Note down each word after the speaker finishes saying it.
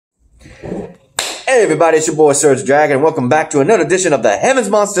Hey everybody, it's your boy Serg Dragon, and welcome back to another edition of the Heavens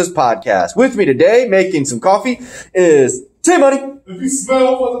Monsters podcast. With me today, making some coffee, is T-Money. If you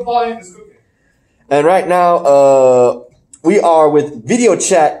smell what the volume is cooking. And right now, we are with video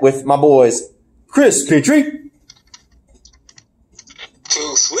chat with my boys, Chris Petrie.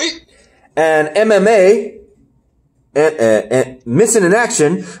 Too sweet. And MMA, and missing in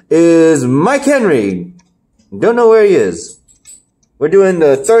action, is Mike Henry. Don't know where he is. We're doing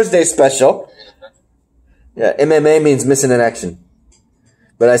the Thursday special. Yeah, MMA means missing in action.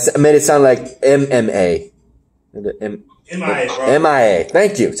 But I made it sound like MMA. MIA, bro. MIA.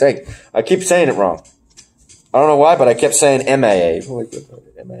 Thank you. I keep saying it wrong. I don't know why, but I kept saying MIA.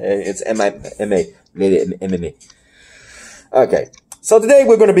 It's MMA. Okay. So today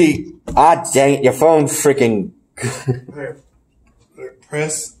we're going to be... Ah, dang it. Your phone freaking...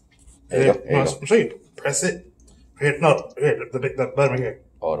 Press. There you go. No, I'm showing you. Press it. Here, no, here, the button right here.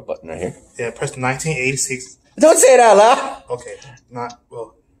 Oh, the button right here. Yeah, press the 1986. Don't say it out loud. Okay, not,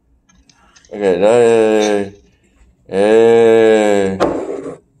 well. Okay. There you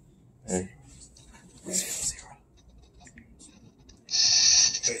go.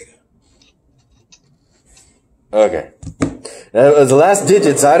 Okay. That was the last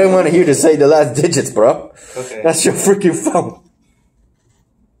digits. I didn't want to hear you say the last digits, bro. Okay. That's your freaking phone.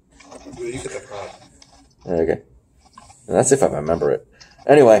 You get that problem. Okay. That's if I remember it.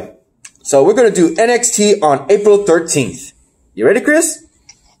 Anyway, so we're going to do NXT on April 13th. You ready, Chris?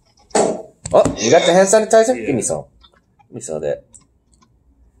 Oh, you got the hand sanitizer? Yeah. Give me some. Give me some of that.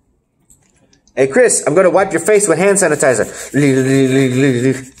 Hey, Chris, I'm going to wipe your face with hand sanitizer. How you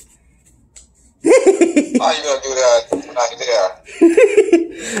gonna do that right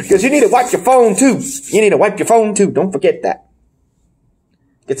there? Because you need to wipe your phone, too. You need to wipe your phone, too. Don't forget that.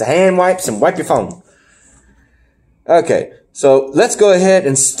 Get some hand wipes and wipe your phone. Okay, so let's go ahead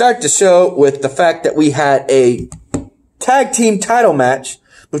and start the show with the fact that we had a tag team title match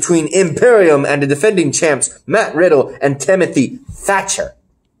between Imperium and the defending champs Matt Riddle and Timothy Thatcher.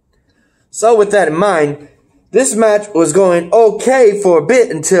 So with that in mind, this match was going okay for a bit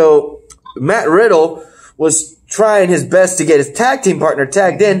until Matt Riddle was trying his best to get his tag team partner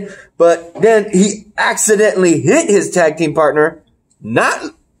tagged in, but then he accidentally hit his tag team partner,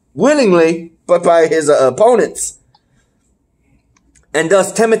 not willingly, but by his opponents. And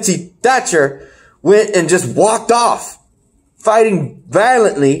thus Timothy Thatcher went and just walked off, fighting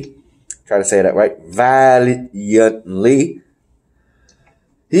violently. Try to say that right. Valiantly.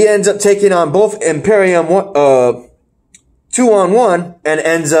 He ends up taking on both Imperium 2-on-1 and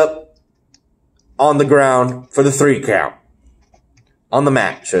ends up on the ground for the 3 count. On the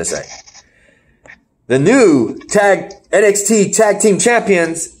mat, should I say. The new NXT Tag Team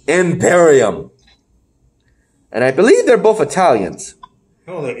Champions, Imperium. And I believe they're both Italians.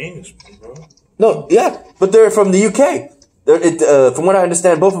 No, they're English, bro. No, yeah, but they're from the UK. From what I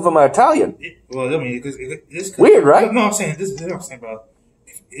understand, both of them are Italian. Well, I mean, it's weird, right? No, I'm saying this is what I'm saying about.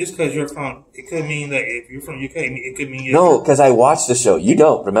 It's because you're from. It could mean that if you're from UK, it could mean. No, because I watched the show. You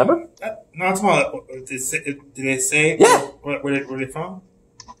don't remember? No, I'm talking about. Did they say? Yeah. Where they from?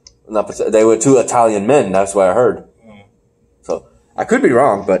 No, they were 2 Italian men. That's what I heard. So I could be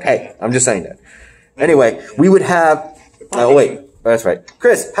wrong, but hey, I'm just saying that. Anyway, we would have. Oh wait, that's right.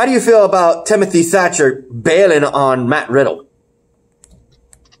 Chris, how do you feel about Timothy Thatcher bailing on Matt Riddle?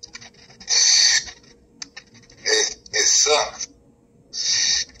 It sucks.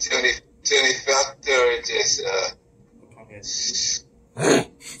 Tony Factor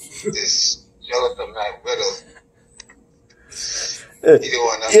just jealous of Matt Riddle.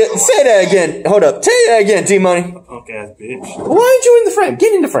 Say that again. Hold up. Say that again, T-Money. Punk ass bitch. Why aren't you in the frame?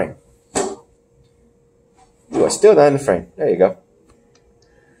 Get in the frame. You are still not in the frame. There you go.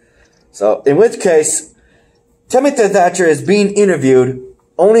 So, in which case, Timothy Thatcher is being interviewed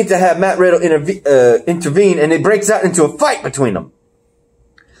only to have Matt Riddle intervene, and it breaks out into a fight between them.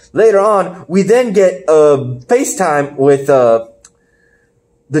 Later on, we then get FaceTime with the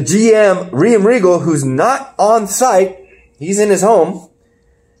GM, Rhea Regal, who's not on site. He's in his home.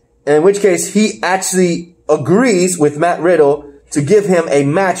 In which case, he actually agrees with Matt Riddle to give him a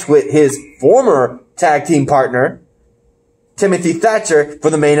match with his former tag team partner, Timothy Thatcher, for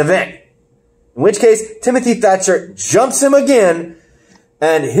the main event. In which case, Timothy Thatcher jumps him again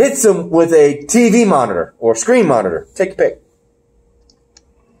and hits him with a TV monitor or screen monitor. Take your pick.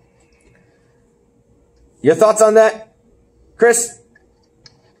 Your thoughts on that, Chris?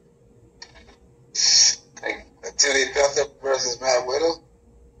 Tony Factor versus Matt Riddle?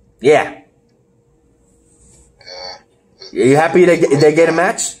 Yeah. Are you happy they get a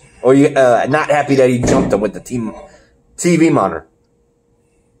match? Or you not happy that he jumped him with the TV monitor?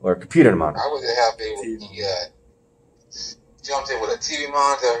 or a computer monitor. I wasn't happy with he jumped in with a TV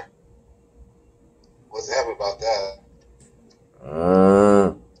monitor. Wasn't happy about that.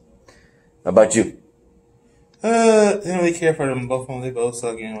 How about you? Didn't really care for them both when they both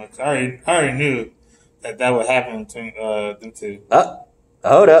suck anyway. I already knew that would happen between them two.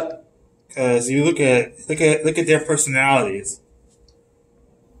 Hold up. Because you look at their personalities.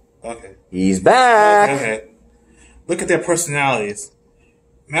 Okay. He's back. Okay. Look at their personalities.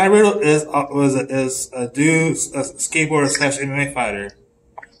 Matt Riddle is a skateboarder / MMA fighter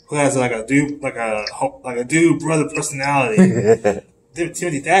who has like a dude brother personality.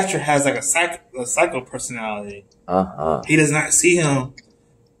 Timothy Thatcher has like a psycho personality. He does not see him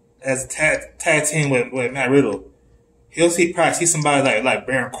as a tag team with Matt Riddle. He'll probably see somebody like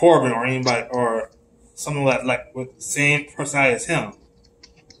Baron Corbin or anybody or someone like with the same personality as him.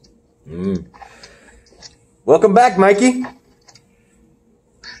 Welcome back, Mikey.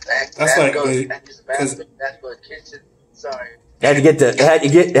 That's like Sorry. Had to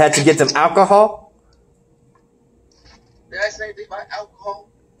get some alcohol. Did I say anything about alcohol?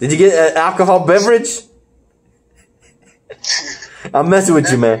 Did you get an alcohol beverage? I'm messing with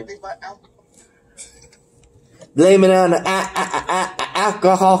you, man. Blame it on the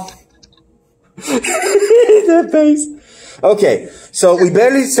alcohol. That face. Okay, so we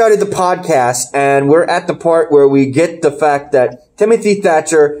barely started the podcast, and we're at the part where we get the fact that Timothy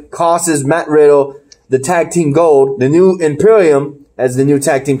Thatcher costs Matt Riddle the tag team gold, the new Imperium as the new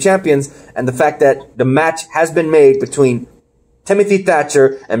tag team champions, and the fact that the match has been made between Timothy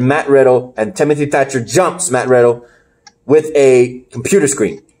Thatcher and Matt Riddle, and Timothy Thatcher jumps Matt Riddle with a computer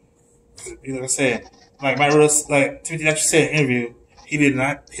screen. Like I said, like Matt Riddle, like Timothy Thatcher said in an interview, he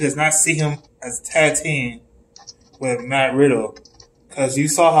does not see him as a tag team with Matt Riddle, because you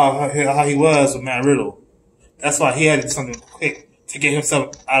saw how he was with Matt Riddle. That's why he had to do something quick to get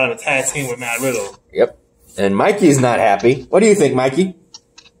himself out of a tag team with Matt Riddle. Yep. And Mikey's not happy. What do you think, Mikey?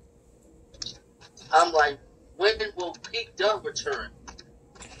 I'm like, when will Pete Dunne return?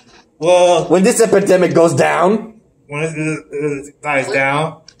 Well, when this epidemic goes down, when it dies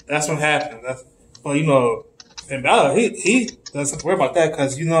down, that's what happens. Well, you know, Finn Balor, he doesn't have to worry about that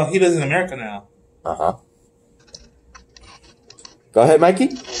because, you know, he lives in America now. Go ahead, Mikey.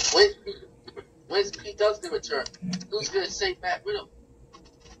 When's Pete Dunne's going to return? Who's going to save Matt Riddle?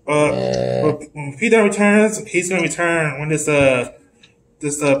 When Pete Dunne returns, he's going to return when this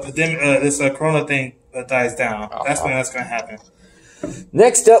pandemic, this corona thing dies down. That's when that's going to happen.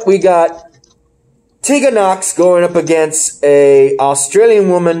 Next up, we got Tegan Knox going up against a Australian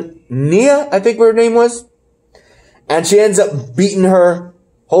woman, Nia, I think her name was. And she ends up beating her,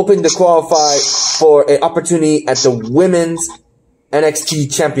 hoping to qualify for an opportunity at the women's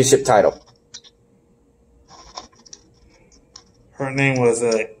NXT championship title. Her name was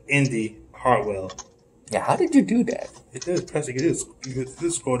Indy Hartwell. Yeah, how did you do that? It does. Press it. You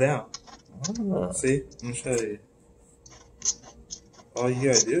just scroll down. See? Let me show you. All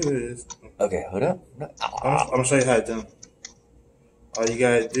you gotta do is... Okay, hold up. I'm gonna show you how it's done. All you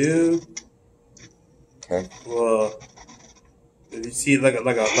gotta do... Okay. Well, if you see like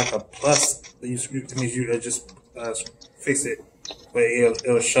a plus, you just fix it, but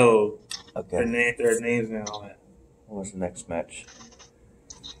it'll show their names and all that. What's the next match?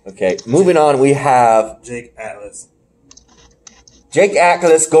 Okay, moving on, we have Jake Atlas. Jake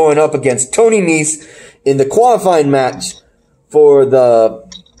Atlas going up against Tony Nese in the qualifying match for the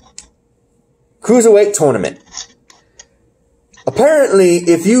Cruiserweight tournament. Apparently,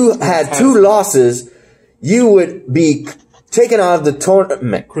 if you had 2 losses, you would be taken out of the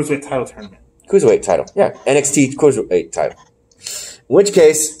tournament. Cruiserweight title tournament. Cruiserweight title. Yeah, NXT Cruiserweight title. In which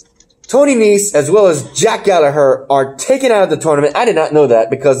case, Tony Nese as well as Jack Gallagher are taken out of the tournament. I did not know that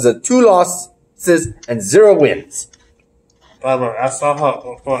because of 2 losses and 0 wins. By the way, I saw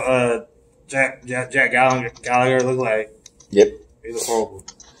how Jack Gallagher looked like. Yep. He looked horrible.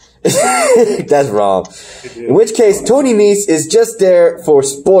 That's wrong. In which case, Tony Nese is just there for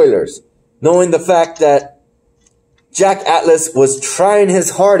spoilers, knowing the fact that Jack Atlas was trying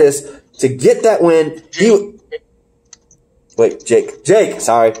his hardest to get that win. Jake,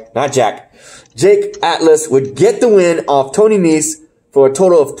 sorry, not Jack. Jake Atlas would get the win off Tony Nese for a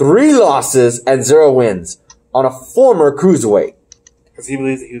total of 3 losses and 0 wins on a former cruiserweight. Because he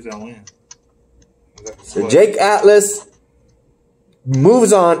believes that he was going to win. So Jake Atlas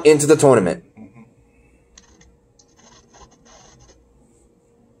moves on into the tournament.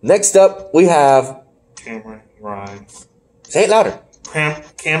 Next up, we have Cameron Grimes. Say it louder.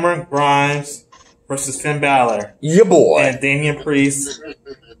 Cameron Grimes versus Finn Balor. Yeah, boy. And Damian Priest.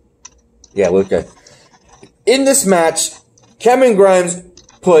 Yeah, we're good. In this match, Cameron Grimes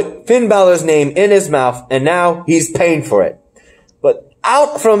put Finn Balor's name in his mouth, and now he's paying for it. But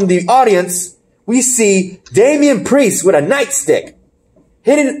out from the audience, we see Damian Priest with a nightstick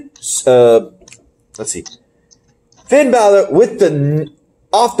hitting, let's see, Finn Balor with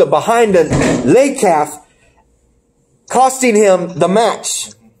behind the leg calf, costing him the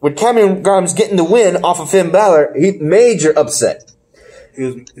match. With Cameron Grimes getting the win off of Finn Balor, major upset.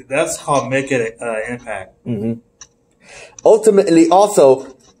 That's called make it impact. Ultimately,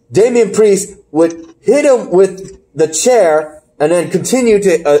 also, Damian Priest would hit him with the chair and then continue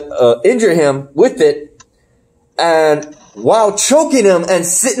to injure him with it. And while choking him and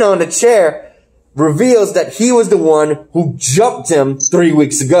sitting on the chair, reveals that he was the one who jumped him 3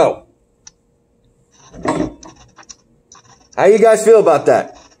 weeks ago. How you guys feel about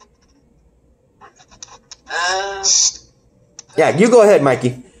that? Yeah, you go ahead,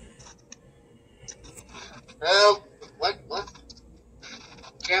 Mikey. What?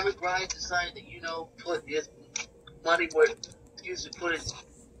 Cameron Grimes decided to, put his money where his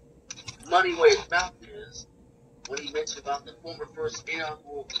money where his mouth is when he mentioned about the former first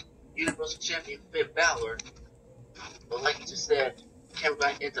inaugural Universal Champion Finn Balor. But like he just said, Cameron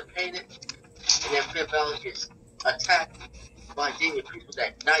Grimes ends up paying it, and then Finn Balor gets attacked by Damian Priest with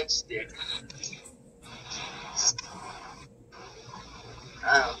that nightstick.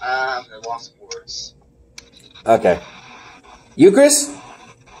 I'm at a loss of words. Okay. You, Chris?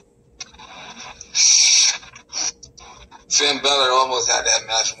 Finn Balor almost had that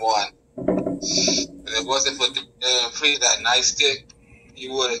match won. If it wasn't for that nightstick, he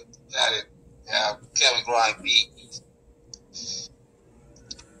would have Kevin Grimes beat.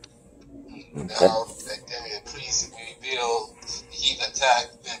 Now that Damian Priest revealed he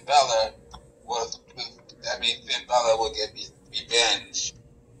attacked Finn Balor, Finn Balor will get revenge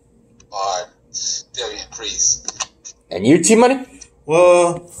on Damian Priest. And you, T-Money?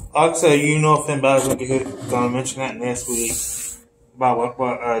 Well, like I said, Finn Balor's gonna mention that next week about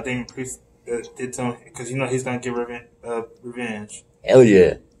what Damian Priest did to him, because he's gonna get revenge. Hell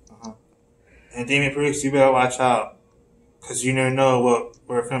yeah. And Damian Priest, you better watch out, because you never know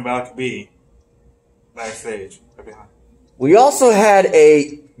where Finn Balor could be backstage, right behind. We also had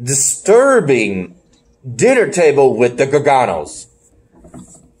a disturbing dinner table with the Garganos.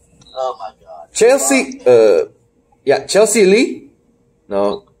 Oh my God. Chelsea Lee?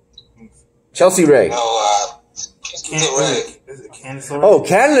 No. Chelsea Ray. No, Ray. Is it Candice LeRae? Oh,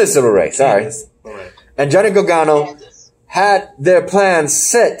 Candice LeRae, sorry. And Johnny Gargano had their plans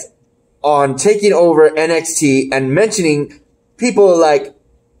set on taking over NXT and mentioning people like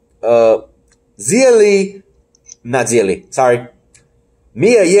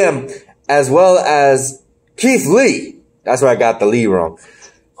Mia Yim, as well as Keith Lee. That's where I got the Lee wrong.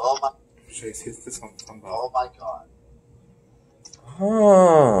 Oh my God.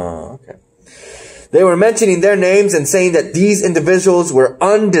 Oh, okay. They were mentioning their names and saying that these individuals were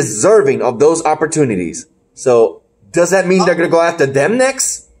undeserving of those opportunities. So, does that mean they're going to go after them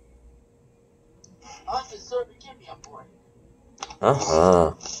next? Undeserving, give me a break.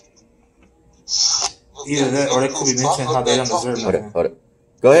 Either that, or they could be mentioning how they don't deserve it. Hold it.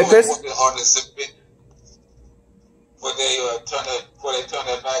 Go ahead, Chris. When they turn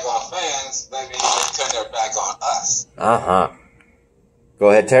their back on fans, that means they turn their back on us. Go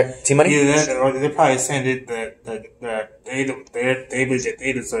ahead, T-Money. Either that, or they're probably saying that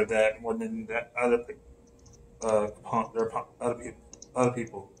they deserve that more than that other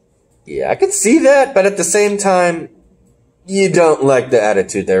people. Yeah, I can see that, but at the same time, you don't like the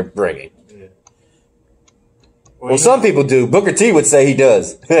attitude they're bringing. Yeah. Well, some people do. Booker T would say he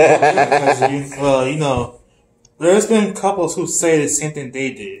does. There's been couples who say the same thing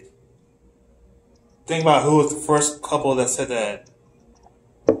they did. Think about who was the first couple that said that.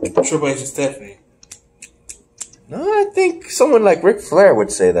 Triple H and Stephanie. No, I think someone like Ric Flair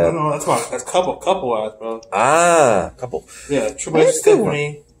would say that. No, that's couple-wise, bro. Couple. Yeah, Triple H and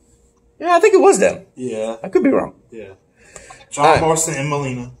Stephanie. Yeah, I think it was them. Yeah. I could be wrong. Yeah. John Morrison and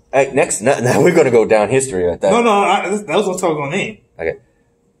Melina. Hey, next, now we're going to go down history with that. No, that was what I was going to name. Okay.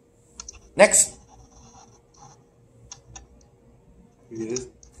 Next.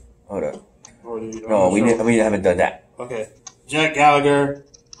 Hold up. No, we haven't done that. Okay. Jack Gallagher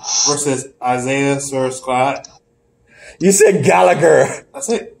versus Isaiah Scott. You said Gallagher. That's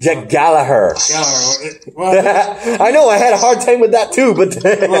it. Jack Gallagher. Well, I know, I had a hard time with that too, but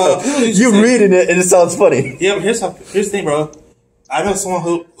you reading it and it sounds funny. Yeah, but here's the thing, bro. I know someone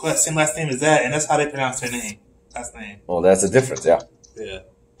who has the same last name as that, and that's how they pronounce their name. Last name. Well, that's the difference, yeah. Yeah.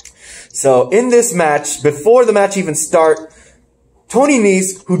 So, in this match, before the match even start, Tony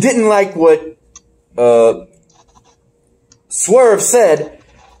Nese, who didn't like what Swerve said,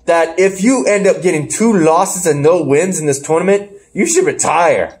 that if you end up getting 2 losses and no wins in this tournament, you should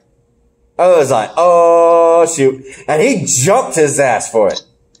retire. I was like, oh, shoot. And he jumped his ass for it.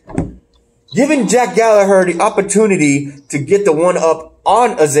 Giving Jack Gallagher the opportunity to get the one up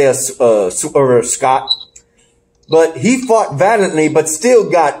on Isaiah Scott. But he fought valiantly, but still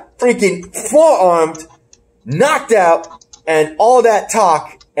got freaking forearmed, knocked out, and all that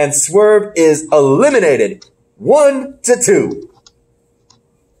talk, and Swerve is eliminated. 1-2.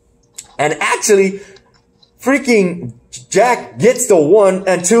 And actually, freaking Jack gets the 1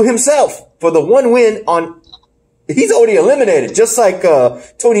 and 2 himself for the 1 win on. He's already eliminated, just like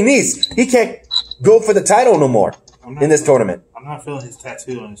Tony Nese. He can't go for the title no more in this tournament. I'm not feeling his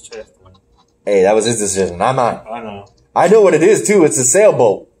tattoo on his chest, though. Hey, that was his decision, not mine. I know. I know what it is, too. It's a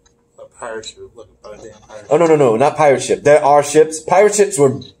sailboat. A pirate ship. Look, a damn pirate ship. Oh, no, not pirate ship. There are ships. Pirate ships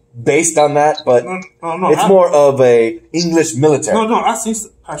were based on that, but no, it's more of a English military. No, I've seen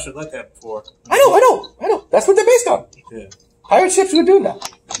pirate ships like that before. I know. That's what they're based on. Yeah. Pirate ships were doing that.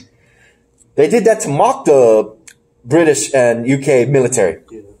 They did that to mock the British and UK military,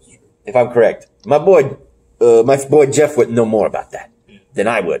 Yeah, that's true. if I'm correct. My boy Jeff would know more about that than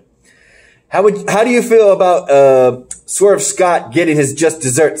I would. How do you feel about Swerve Scott getting his just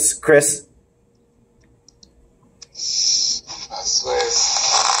desserts, Chris? I swear,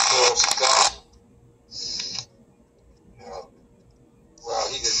 Swerve Scott. Well,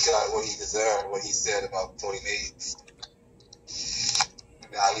 he just got what he deserved, what he said about Tony Nese.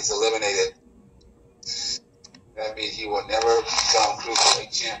 Now he's eliminated. That means he will never become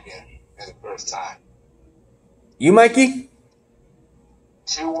Cruiserweight champion for the first time. You, Mikey?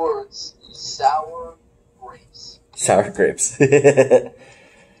 2 words. Sour grapes. Sour grapes. All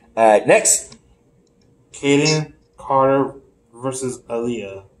right, next. Kaden Carter versus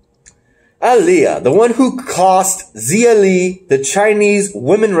Aaliyah. Aaliyah, the one who cost Xia Li, the Chinese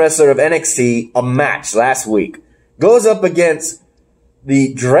women wrestler of NXT, a match last week, goes up against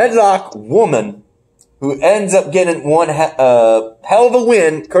the dreadlock woman who ends up getting one hell of a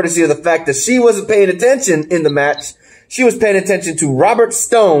win, courtesy of the fact that she wasn't paying attention in the match. She was paying attention to Robert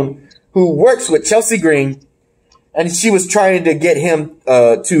Stone, who works with Chelsea Green, and she was trying to get him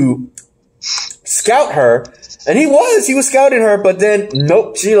to scout her. And he was scouting her, but then,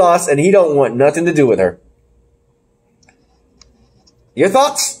 nope, she lost, and he don't want nothing to do with her. Your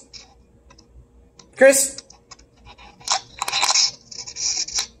thoughts? Chris?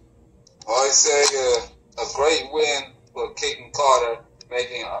 Well, I say a great win for Kaden Carter,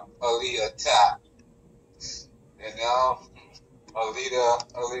 making Aaliyah tap. And now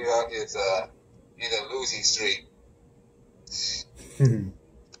Aaliyah is in a losing streak.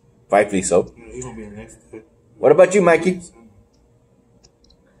 Rightfully so. He's gonna be the next. What about you, Mikey?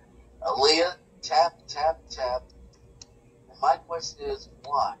 Aaliyah, tap. And my question is,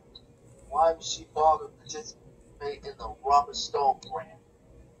 why? Why was she bothered to participate in the Robert Stone brand?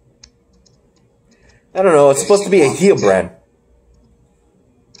 I don't know. It's supposed to be a heel brand.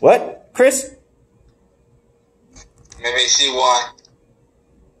 What, Chris? Maybe she want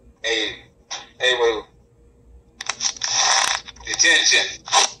a detention.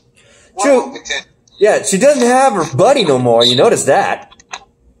 True. Yeah, she doesn't have her buddy no more. You notice that.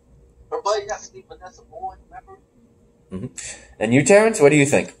 Her buddy has to be Vanessa Boyd, remember? Mm-hmm. And you, Terrence, what do you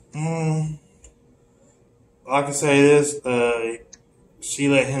think? Like I say this, she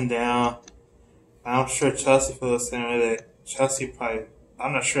let him down. I'm sure Chelsea feels the same way. That Chelsea probably,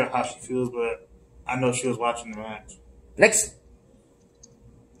 I'm not sure how she feels, but I know she was watching the match. Next.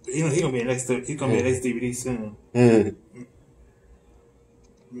 He gonna be next. He's gonna be next DVD soon.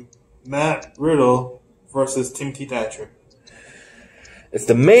 Matt Riddle versus Timothy Thatcher. It's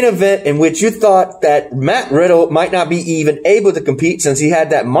the main event in which you thought that Matt Riddle might not be even able to compete since he had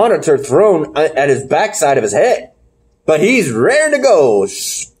that monitor thrown at his backside of his head. But he's raring to go.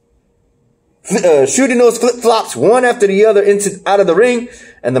 Shooting those flip-flops one after the other out of the ring.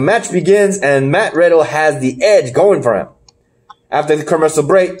 And the match begins and Matt Riddle has the edge going for him. After the commercial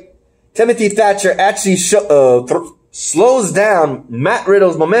break, Timothy Thatcher actually slows down Matt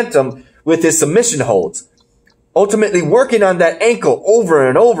Riddle's momentum with his submission holds, ultimately working on that ankle over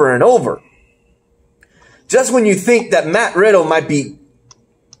and over and over. Just when you think that Matt Riddle might be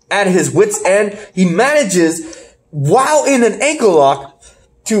at his wit's end, he manages, while in an ankle lock,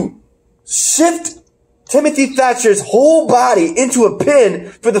 to shift Timothy Thatcher's whole body into a pin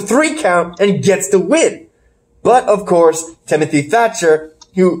for the 3 count and gets the win. But, of course, Timothy Thatcher,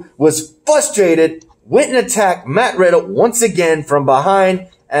 who was frustrated, went and attacked Matt Riddle once again from behind,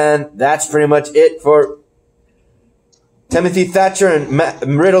 and that's pretty much it for Timothy Thatcher and Matt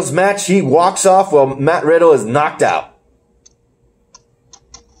Riddle's match. He walks off while Matt Riddle is knocked out.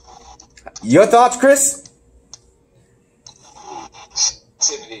 Your thoughts, Chris?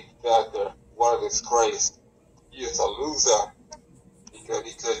 Timothy Factor, what a disgrace. He is a loser because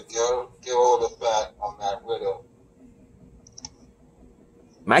he couldn't get all the fat on that widow.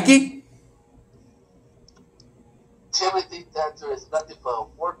 Mikey? Timothy Thatcher is nothing but a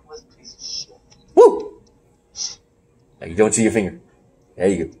worthless piece of shit. Woo! You don't see your finger. There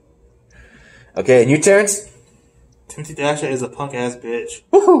you go. Okay, and you, Terrence? Timothy Thatcher is a punk ass bitch.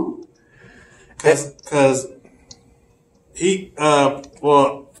 Woohoo! Cause he, feel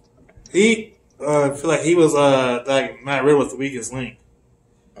like he was, like Matt Riddle was the weakest link.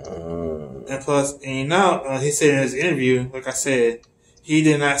 And plus, and now, he said in his interview, like I said, he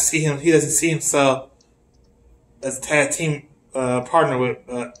doesn't see himself as a tag team, partner with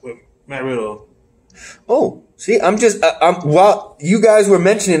Matt Riddle. Oh, see, while you guys were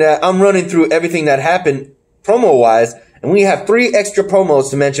mentioning that, I'm running through everything that happened promo-wise, and we have 3 extra promos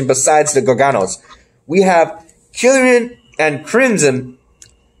to mention besides the Garganos. We have Killian and Crimson,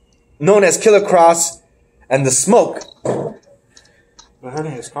 known as Killer Cross, and The Smoke. But her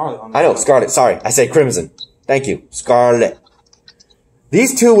name is Scarlett. I know, Scarlett. Sorry, I say Crimson. Thank you, Scarlett.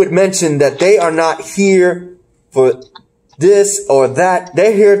 These two would mention that they are not here for this or that.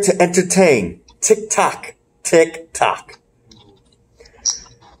 They're here to entertain. Tick-tock. Tick-tock.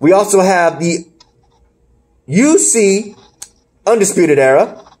 We also have the UC Undisputed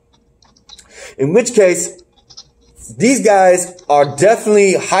Era, in which case these guys are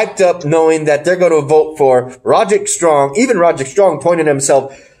definitely hyped up knowing that they're going to vote for Roderick Strong. Even Roderick Strong pointed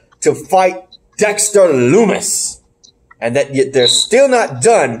himself to fight Dexter Lumis. And that they're still not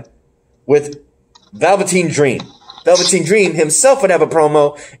done with Velveteen Dream. Velveteen Dream himself would have a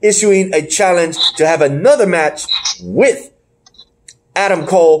promo issuing a challenge to have another match with Adam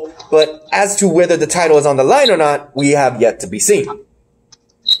Cole. But as to whether the title is on the line or not, we have yet to be seen.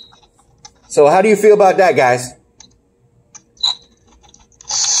 So how do you feel about that, guys?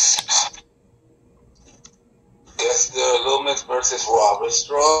 It's the Lumis versus Robert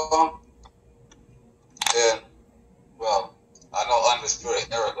Strong. And, well, I know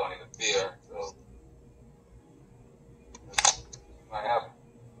Undisputed Era don't interfere, so might happen.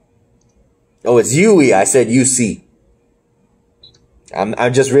 Oh, it's UE. I said UC. I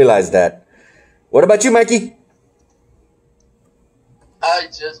just realized that. What about you, Mikey? I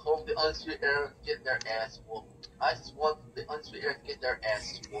just hope the Undisputed Era get their ass whooped. I just want the Undisputed Era to get their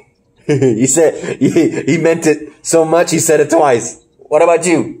ass whooped. He said he meant it so much he said it twice. What about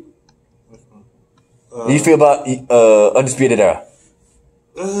you? How do you feel about Undisputed Era?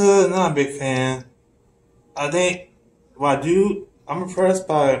 Not a big fan. I think, I'm impressed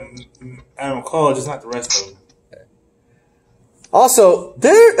by Adam Cole, just not the rest of them. Also,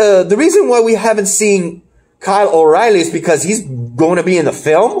 the reason why we haven't seen Kyle O'Reilly is because he's going to be in the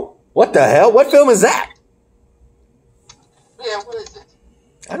film? What the hell? What film is that? Yeah, what is it?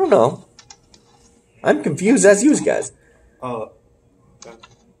 I don't know. I'm confused as you guys. I'm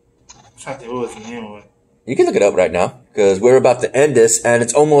trying to think what was the name of it. You can look it up right now because we're about to end this and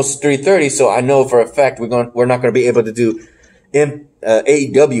it's almost 3:30. So I know for a fact we're not going to be able to do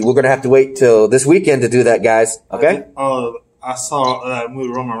AEW. We're going to have to wait till this weekend to do that, guys. Okay? I saw that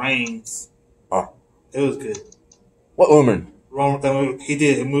movie Roman Reigns. Oh, it was good. What woman? He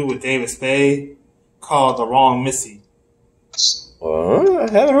did a movie with David Spade called The Wrong Missy. I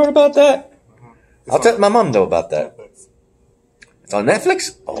haven't heard about that. I'll tell my mom though about that. Netflix. It's on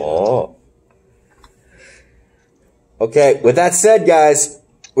Netflix? Oh. Okay, with that said, guys,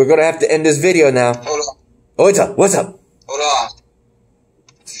 we're going to have to end this video now. Hold on. Oh, what's up? Hold on.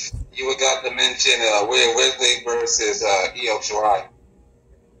 You forgot to mention Rhea Ripley versus Io Shirai.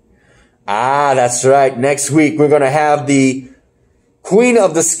 Ah, that's right. Next week, we're going to have the Queen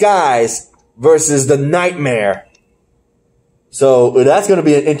of the Skies versus the Nightmare. So that's going to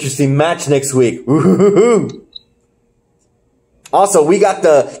be an interesting match next week. Woo-hoo-hoo-hoo. Also, we got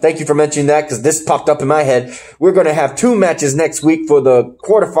thank you for mentioning that because this popped up in my head. We're going to have 2 matches next week for the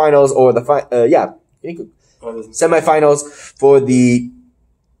quarterfinals or the, semifinals for the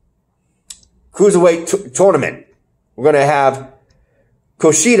Cruiserweight tournament. We're going to have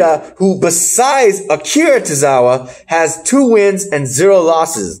Kushida, who besides Akira Tozawa, has 2 wins and 0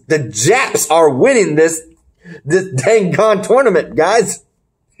 losses. The Japs are winning this dang gone tournament, guys.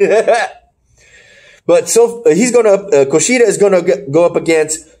 But Kushida is gonna go up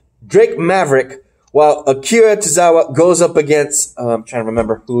against Drake Maverick, while Akira Tozawa goes up against, I'm trying to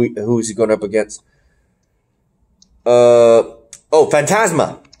remember who is he going up against?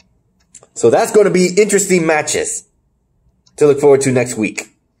 Phantasma. So that's going to be interesting matches to look forward to next week.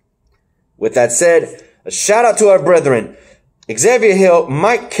 With that said, a shout out to our brethren, Xavier Hill,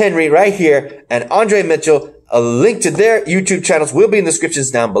 Mike Henry right here, and Andre Mitchell. A link to their YouTube channels will be in the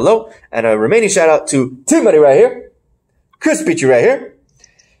descriptions down below. And a remaining shout out to T-Money right here, Chris Petrie right here,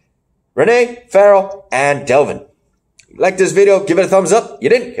 Renee, Farrell, and Delvin. Like this video, give it a thumbs up. You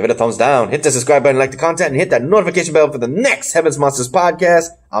didn't? Give it a thumbs down. Hit the subscribe button, like the content, and hit that notification bell for the next Heaven's Monsters podcast.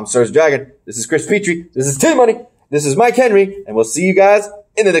 I'm Serg Dragon. This is Chris Petrie. This is T-Money. This is Mike Henry. And we'll see you guys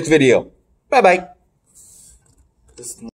in the next video. Bye-bye.